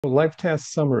Life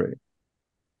task summary: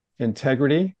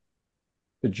 integrity,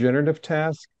 the generative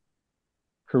task,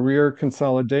 career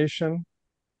consolidation,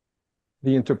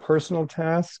 the interpersonal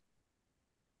task,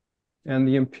 and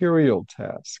the imperial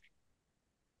task.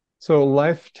 So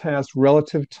life tasks,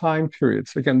 relative time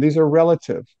periods. Again, these are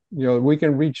relative. We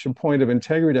can reach a point of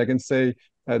integrity. I can say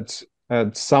at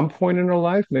at some point in our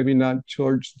life, maybe not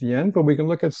towards the end, but we can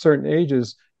look at certain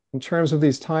ages in terms of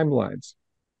these timelines.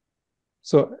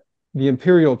 So the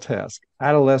imperial task,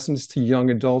 adolescence to young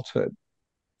adulthood,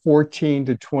 14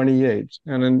 to 28.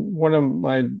 And in one of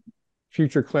my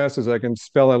future classes, I can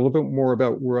spell out a little bit more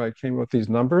about where I came up with these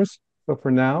numbers. But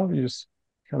for now, you just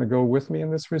kind of go with me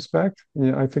in this respect.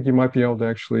 I think you might be able to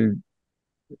actually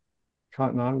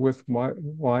cotton on with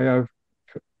why I've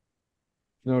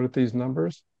noted these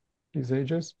numbers, these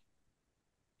ages.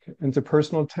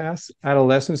 Interpersonal tasks,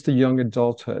 adolescence to young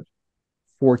adulthood,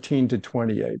 14 to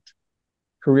 28.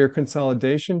 Career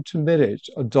consolidation to mid-age,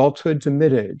 adulthood to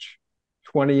mid-age,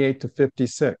 28 to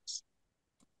 56.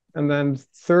 And then the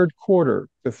third quarter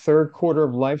of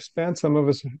lifespan. Some of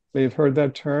us may have heard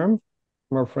that term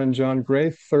from our friend John Gray,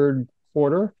 third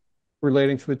quarter,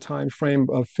 relating to the time frame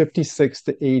of 56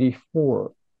 to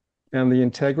 84. And the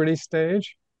integrity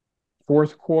stage,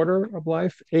 fourth quarter of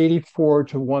life, 84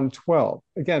 to 112.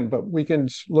 Again, but we can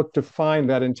look to find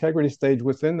that integrity stage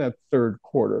within that third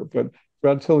quarter. But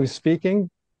relatively speaking,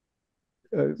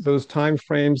 those time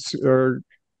frames are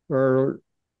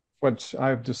what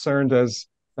I've discerned as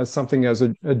something as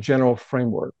a general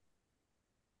framework.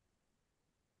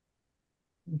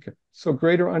 Okay. So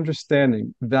greater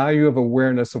understanding, value of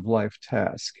awareness of life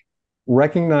task.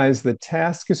 Recognize the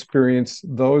task experience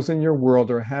those in your world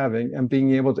are having and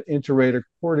being able to iterate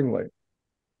accordingly.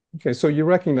 Okay, so you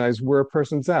recognize where a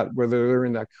person's at, whether they're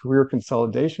in that career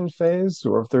consolidation phase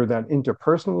or if they're that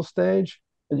interpersonal stage.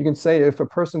 And you can say if a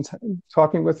person's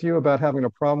talking with you about having a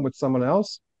problem with someone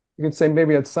else, you can say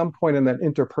maybe at some point in that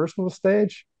interpersonal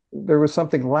stage, there was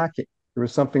something lacking. There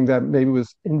was something that maybe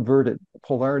was inverted,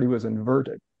 polarity was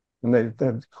inverted, and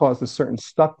that caused a certain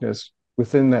stuckness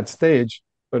within that stage.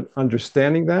 But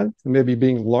understanding that, and maybe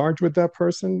being large with that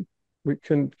person, we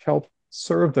can help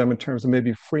serve them in terms of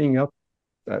maybe freeing up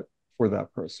that for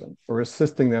that person or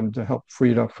assisting them to help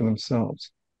free it up for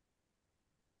themselves.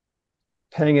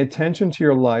 Paying attention to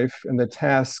your life and the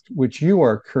task which you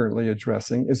are currently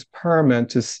addressing is paramount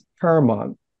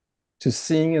to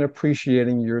seeing and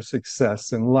appreciating your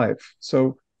success in life.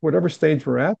 So whatever stage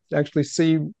we're at, actually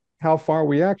see how far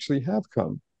we actually have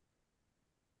come.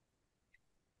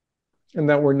 And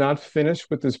that we're not finished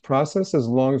with this process as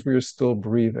long as we are still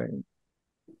breathing.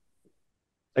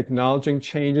 Acknowledging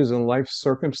changes in life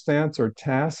circumstance or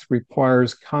tasks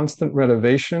requires constant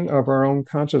renovation of our own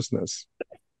consciousness.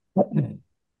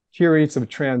 Periods of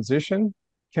transition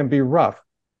can be rough.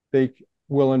 They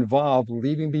will involve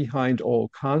leaving behind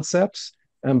old concepts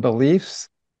and beliefs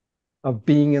of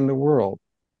being in the world.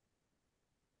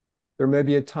 There may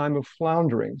be a time of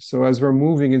floundering. So as we're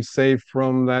moving and say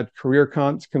from that career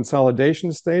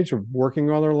consolidation stage of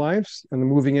working on our lives and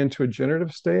moving into a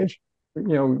generative stage,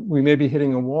 we may be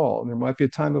hitting a wall and there might be a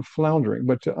time of floundering,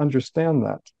 but to understand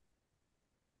that.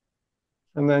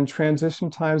 And then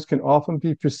transition times can often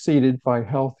be preceded by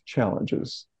health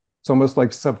challenges. It's almost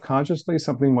like subconsciously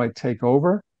something might take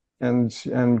over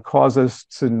and cause us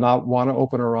to not want to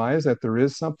open our eyes that there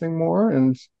is something more.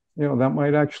 And that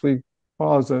might actually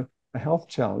cause a health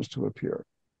challenge to appear.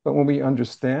 But when we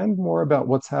understand more about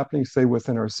what's happening, say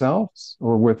within ourselves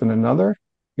or within another,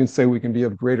 you can say we can be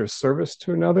of greater service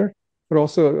to another, but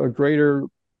also a greater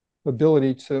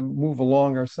ability to move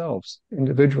along ourselves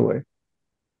individually.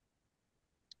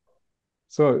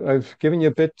 So I've given you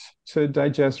a bit to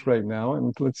digest right now,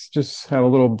 and let's just have a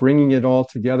little bringing it all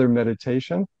together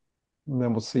meditation, and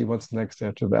then we'll see what's next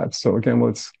after that. So again,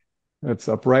 let's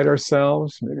upright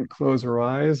ourselves, maybe close our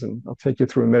eyes, and I'll take you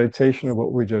through a meditation of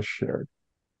what we just shared.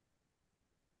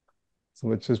 So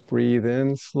let's just breathe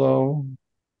in slow,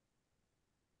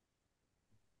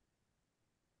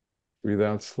 breathe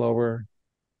out slower.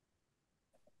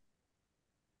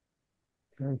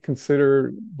 And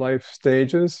consider life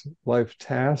stages, life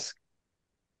tasks.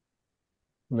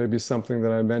 Maybe something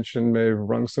that I mentioned may have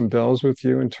rung some bells with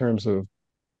you in terms of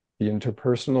the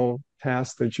interpersonal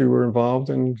tasks that you were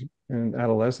involved in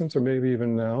adolescence, or maybe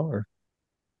even now, or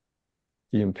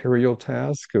the imperial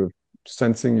task of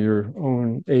sensing your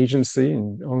own agency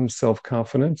and own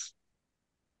self-confidence,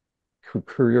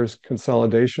 career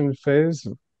consolidation phase,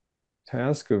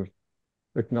 task of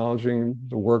acknowledging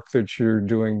the work that you're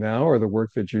doing now or the work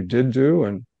that you did do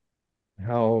and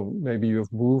how maybe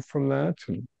you've moved from that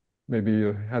and maybe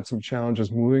you had some challenges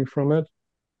moving from it.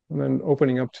 And then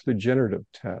opening up to the generative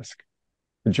task,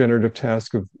 the generative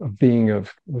task of being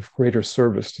of greater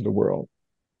service to the world,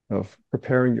 of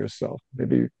preparing yourself,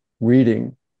 maybe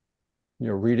reading,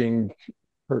 reading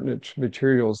pertinent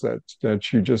materials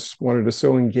that you just wanted to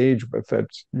so engage with that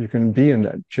you can be in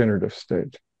that generative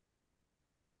state.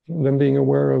 And then being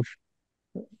aware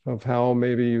of how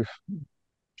maybe you've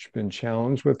been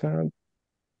challenged with that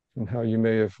and how you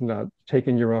may have not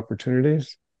taken your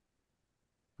opportunities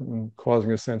and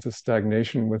causing a sense of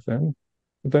stagnation within,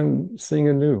 but then seeing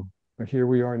anew, here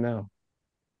we are now,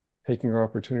 taking our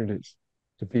opportunities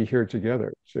to be here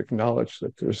together, to acknowledge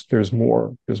that there's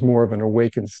more of an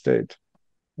awakened state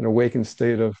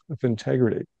of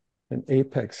integrity, an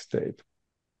apex state,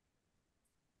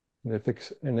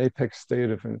 an apex state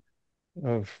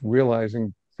of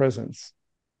realizing presence,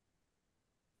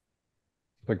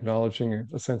 of acknowledging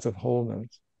a sense of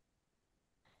wholeness,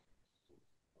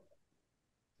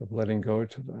 of letting go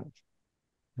to that,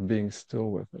 of being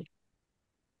still with it,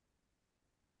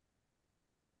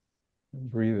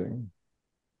 and breathing,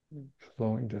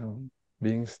 slowing down,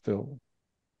 being still.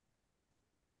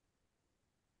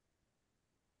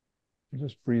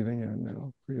 Just breathing in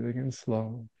now, breathing in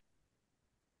slow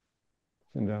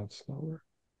and out slower.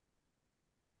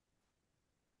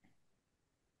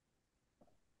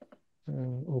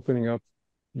 And opening up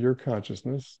your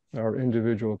consciousness, our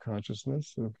individual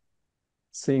consciousness, of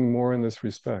seeing more in this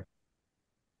respect,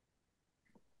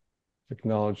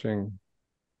 acknowledging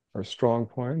our strong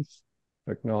points,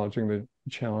 acknowledging the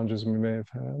challenges we may have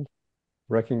had,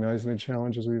 recognizing the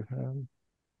challenges we've had,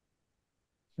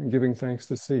 and giving thanks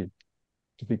to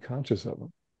be conscious of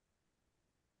them,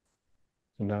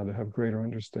 and now to have greater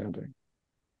understanding.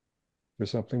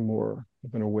 There's something more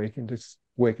of an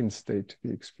awakened state to be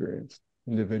experienced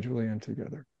individually and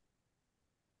together.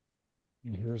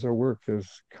 And here's our work as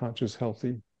conscious,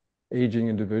 healthy, aging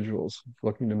individuals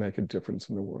looking to make a difference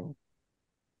in the world.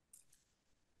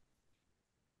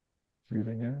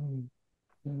 Breathing in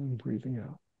and breathing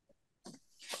out.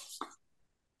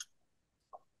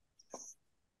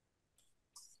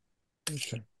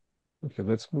 Okay. Okay,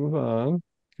 let's move on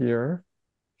here.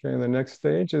 Okay, and the next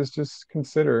stage is just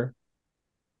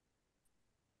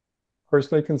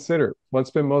personally consider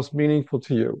what's been most meaningful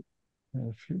to you.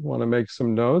 And if you want to make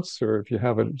some notes, or if you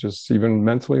have it just even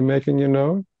mentally making a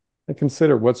note, and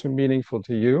consider what's been meaningful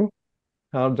to you.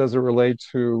 How does it relate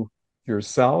to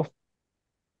yourself,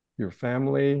 your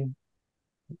family,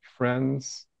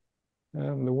 friends,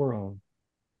 and the world?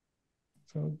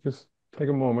 So just take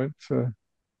a moment to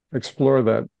explore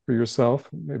that for yourself.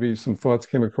 Maybe some thoughts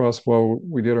came across while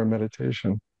we did our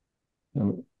meditation.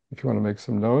 And if you want to make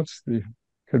some notes, they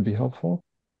could be helpful.